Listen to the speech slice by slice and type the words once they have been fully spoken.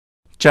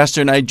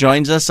Chester Knight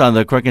joins us on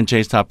the Quick and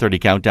Chase Top 30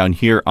 Countdown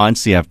here on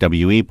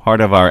CFWE,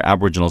 part of our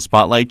Aboriginal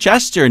Spotlight.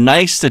 Chester,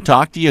 nice to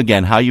talk to you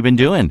again. How you been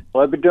doing?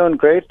 Well, I've been doing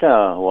great,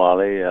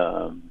 Wally.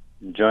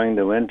 Enjoying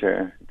the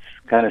winter. It's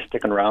kind of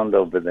sticking around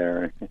over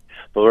there.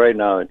 But right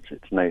now,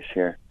 it's nice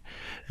here.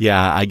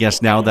 Yeah, I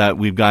guess now that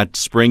we've got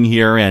spring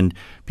here and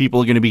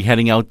people are going to be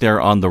heading out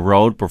there on the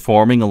road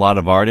performing, a lot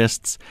of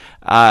artists.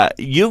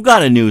 You've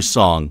got a new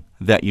song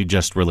that you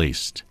just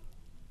released.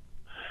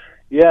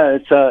 Yeah,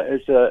 it's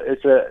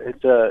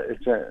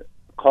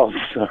called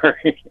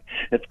sorry,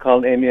 it's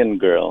called Indian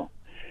Girl,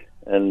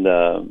 and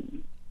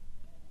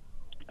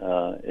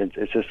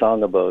it's a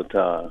song about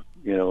the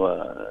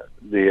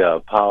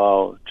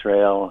powwow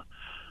trail.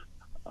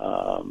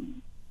 How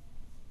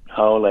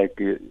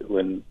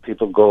when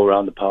people go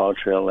around the powwow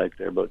trail, like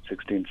they're about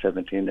 16,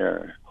 17,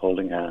 they're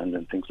holding hands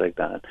and things like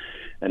that,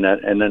 and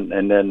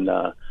then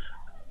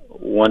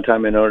one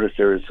time I noticed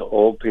there was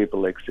old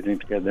people sitting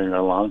together in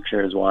their lawn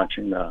chairs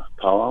watching the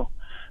powwow,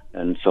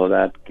 and so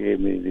that gave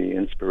me the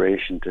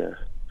inspiration to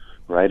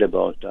write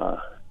about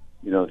the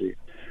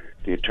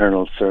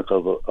eternal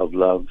circle of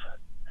love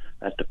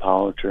at the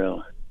powwow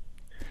trail.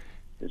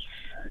 It's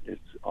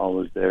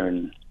always there,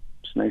 and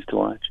it's nice to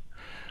watch.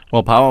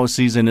 Well, powwow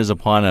season is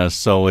upon us,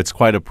 so it's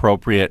quite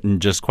appropriate and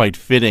just quite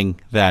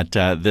fitting that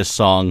this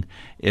song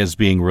is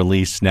being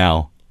released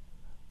now.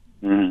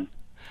 Mm-hmm.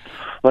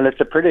 Well,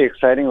 it's a pretty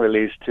exciting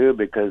release too,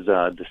 because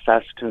the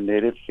Saskatoon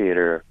Native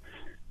Theatre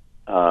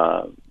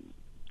they're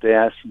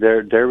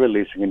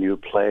releasing a new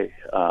play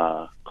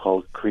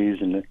called Cree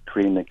in the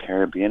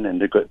Caribbean, and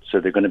they're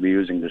going to be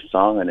using this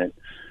song in it.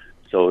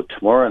 So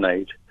tomorrow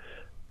night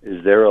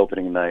is their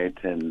opening night,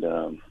 and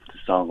the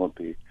song will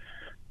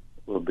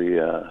be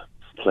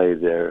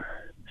played there.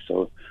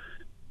 So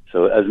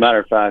as a matter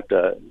of fact,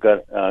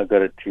 got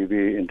a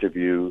TV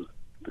interview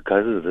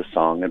because of the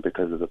song and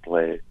because of the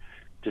play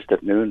just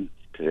at noon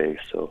today.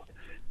 So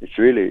it's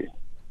really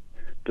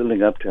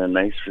building up to a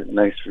nice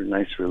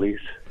release.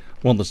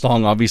 Well, the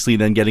song obviously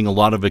then getting a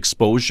lot of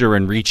exposure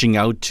and reaching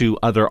out to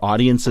other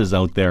audiences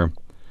out there.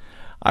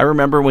 I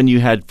remember when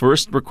you had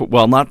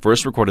not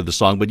first recorded the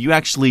song, but you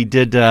actually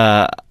did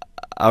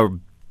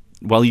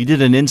you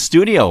did an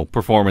in-studio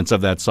performance of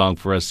that song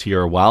for us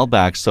here a while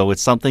back. So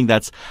it's something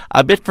that's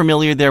a bit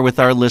familiar there with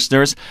our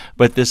listeners,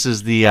 but this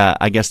is the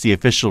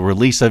official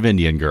release of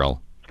Indian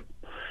Girl.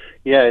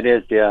 Yeah, it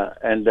is, yeah.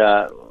 And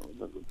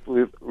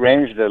we've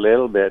ranged a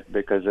little bit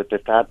because at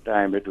that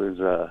time it was,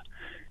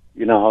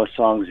 how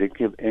songs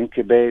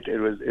incubate. It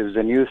was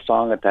a new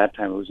song at that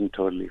time. It wasn't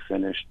totally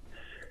finished.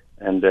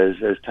 And as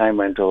time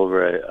went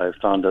over, I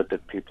found out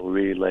that people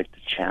really liked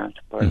the chant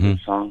part of the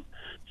song.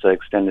 So I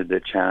extended the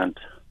chant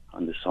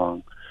on the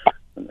song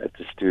at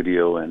the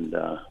studio and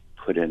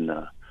put in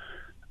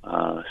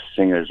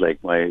singers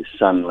like my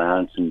son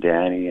Lance and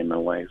Danny and my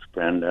wife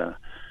Brenda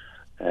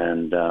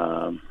and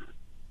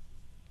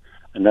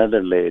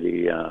another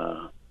lady,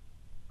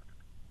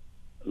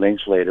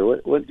 Linklater.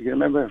 What do you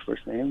remember her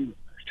first name?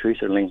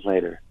 Teresa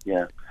Linklater.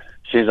 Yeah,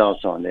 she's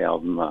also on the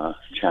album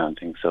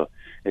chanting, so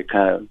it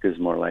kind of gives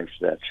more life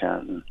to that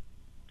chant. And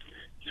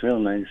it's real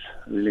nice.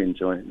 I really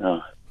enjoy it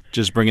now.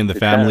 Just bringing the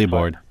family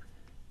aboard.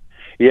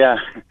 Yeah,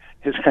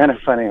 it's kind of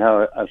funny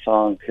how a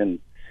song can,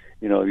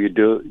 you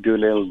do a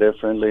little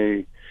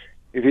differently.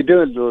 If you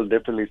do it a little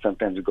differently,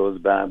 sometimes it goes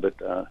bad, but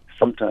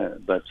sometimes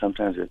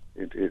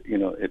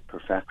it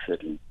perfects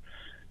it, and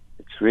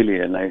it's really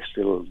a nice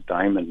little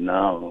diamond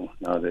now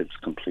that it's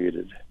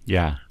completed.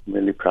 Yeah, I'm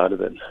really proud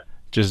of it.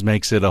 Just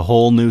makes it a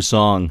whole new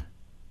song.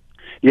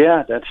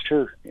 Yeah, that's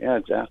true. Yeah,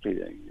 exactly.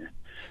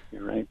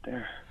 You're right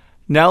there.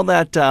 Now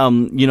that,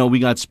 we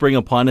got spring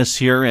upon us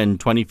here, and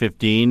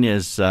 2015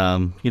 is,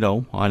 on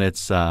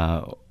its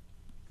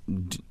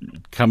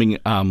coming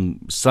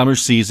summer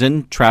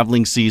season,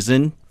 traveling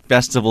season,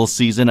 festival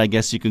season, I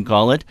guess you can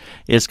call it,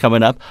 is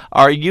coming up.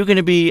 Are you going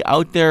to be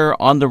out there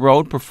on the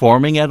road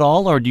performing at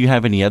all, or do you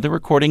have any other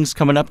recordings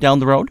coming up down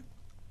the road?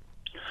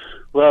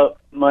 Well,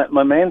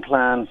 my main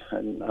plan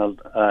was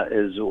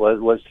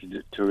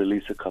to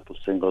release a couple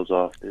singles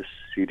off this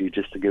CD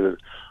just to give it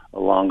a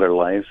longer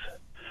life.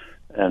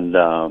 And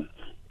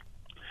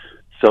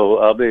so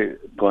I'll be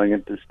going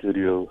into the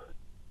studio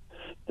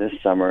this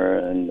summer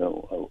and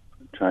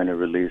trying to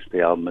release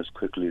the album as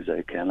quickly as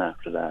I can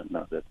after that.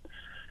 Now that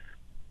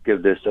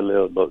give this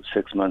about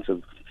 6 months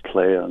of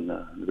play on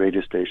the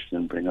radio station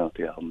and bring out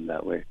the album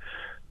that way.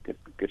 Get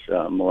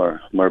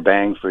more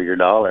bang for your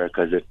dollar,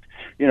 because it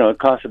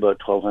costs about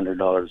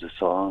 $1,200 a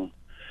song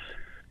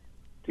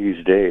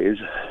these days,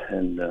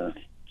 and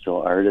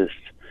so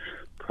artists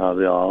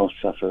probably all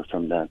suffer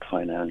from that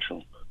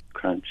financial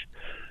crunch.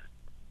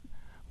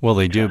 Well,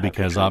 they do,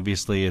 because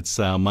obviously it's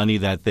money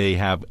that they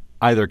have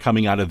either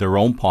coming out of their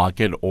own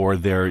pocket or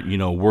they're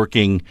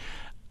working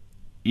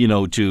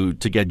to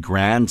get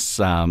grants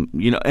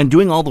and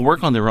doing all the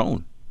work on their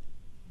own.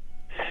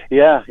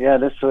 Yeah,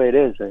 that's the way it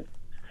is.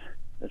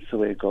 That's the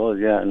way it goes.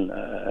 Yeah, and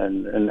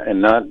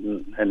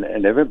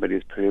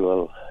everybody's pretty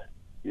well.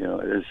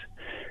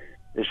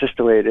 It's just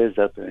the way it is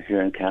up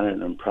here in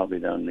Canada and probably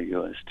down in the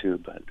U.S. too.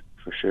 But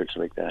for sure it's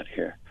like that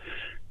here.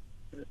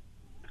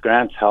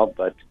 Grants help,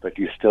 but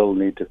you still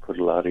need to put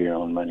a lot of your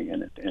own money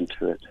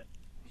into it.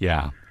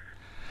 Yeah.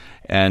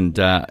 And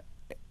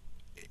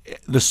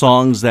the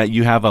songs that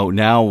you have out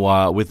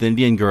now with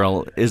Indian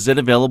Girl, is it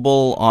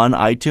available on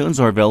iTunes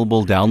or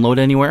available download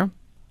anywhere?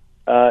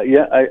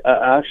 Yeah,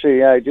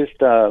 I just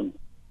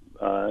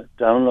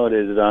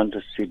downloaded it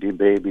onto CD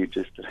Baby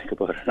just like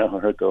about an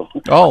hour ago.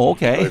 Oh,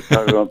 okay. So it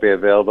probably won't be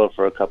available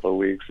for a couple of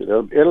weeks.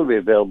 It'll be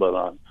available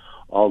on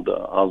all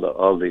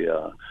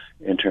the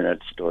internet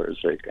stores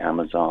like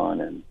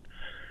Amazon and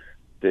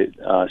the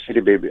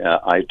CD Baby,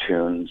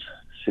 iTunes.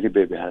 CD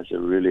Baby has a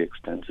really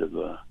extensive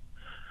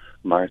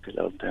market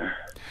out there.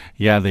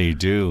 Yeah, they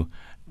do.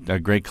 A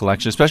great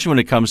collection, especially when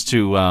it comes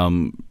to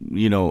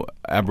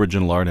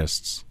Aboriginal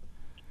artists.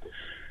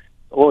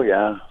 Oh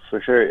yeah,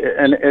 for sure,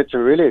 and it's a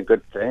really a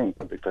good thing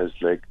because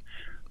like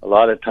a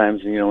lot of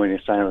times when you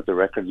sign with the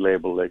record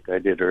label like I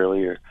did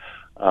earlier,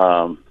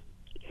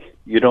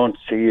 you don't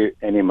see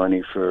any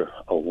money for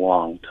a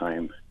long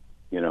time,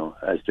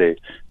 as they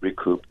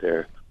recoup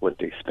what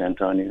they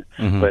spent on you.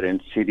 Mm-hmm. But in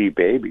CD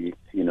Baby,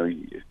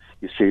 you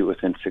see it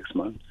within 6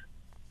 months.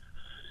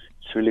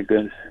 It's really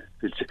good.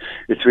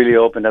 It's really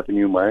opened up a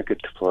new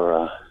market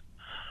for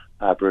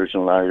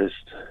Aboriginal artists.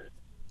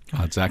 Oh,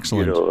 that's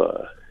excellent.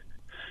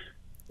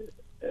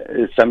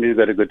 If somebody's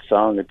got a good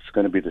song, it's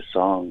going to be the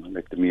song,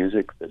 like the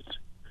music that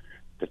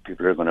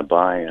people are going to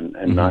buy, and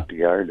mm-hmm. not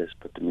the artist,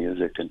 but the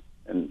music,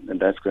 and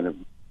that's going to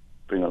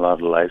bring a lot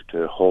of life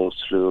to a whole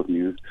slew of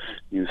new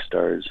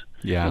stars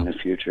in the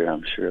future.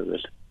 I'm sure of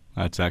it.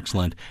 That's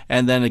excellent.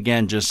 And then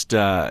again, just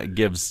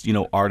gives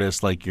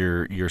artists like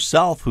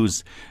yourself,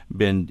 who's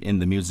been in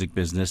the music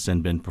business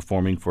and been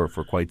performing for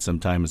quite some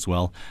time as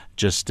well,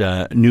 just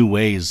new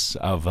ways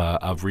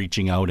of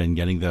reaching out and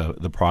getting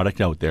the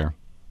product out there.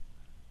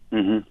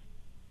 Mhm.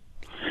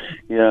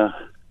 Yeah,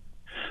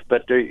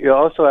 but you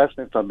also asked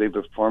me if I'll be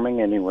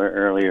performing anywhere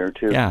earlier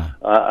too. Yeah.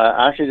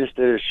 I actually just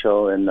did a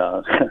show in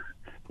not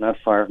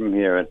far from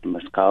here at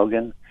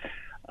Muskowgan,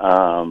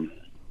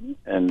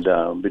 and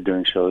we'll be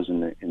doing shows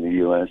in the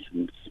U.S.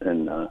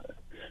 and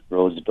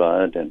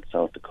Rosebud and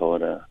South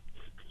Dakota.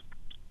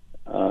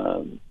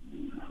 I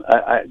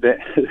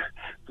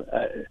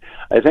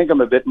think I'm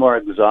a bit more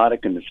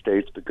exotic in the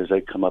States because I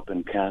come up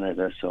in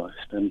Canada, so I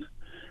spend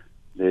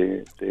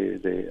a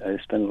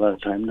lot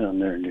of time down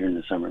there during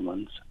the summer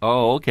months.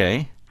 Oh,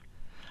 okay.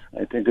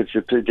 I think it's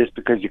just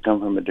because you come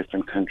from a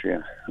different country.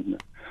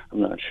 I'm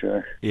not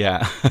sure.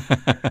 Yeah.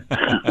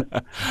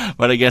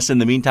 But I guess in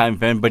the meantime,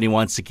 if anybody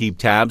wants to keep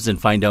tabs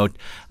and find out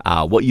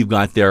what you've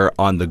got there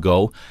on the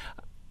go,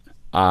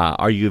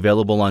 are you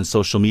available on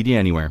social media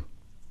anywhere?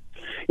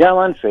 Yeah, I'm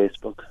on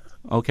Facebook.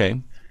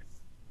 Okay.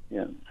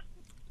 Yeah.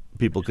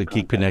 People could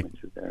keep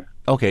connected.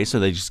 Okay, so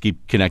they just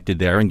keep connected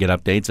there and get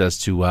updates as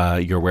to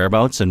your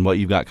whereabouts and what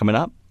you've got coming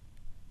up.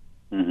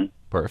 Mm-hmm.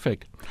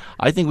 Perfect.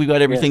 I think we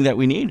got everything that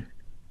we need.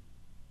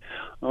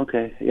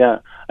 Okay, yeah.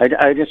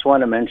 I just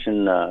want to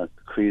mention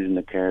Creed in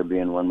the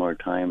Caribbean one more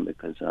time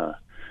because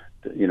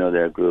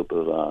they're a group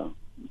of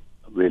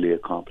really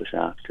accomplished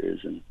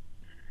actors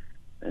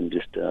and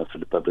just for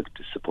the public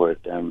to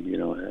support them,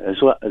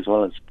 as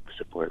well as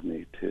support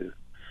me too.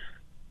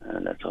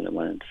 And that's all I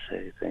wanted to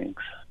say.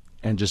 Thanks.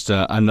 And just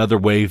another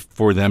way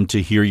for them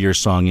to hear your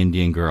song,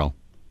 Indian Girl.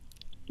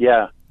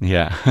 Yeah.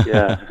 Yeah.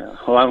 Yeah.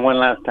 Well, one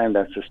last time,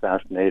 that's the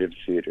Sask Native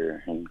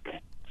Theatre in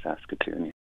Saskatoon.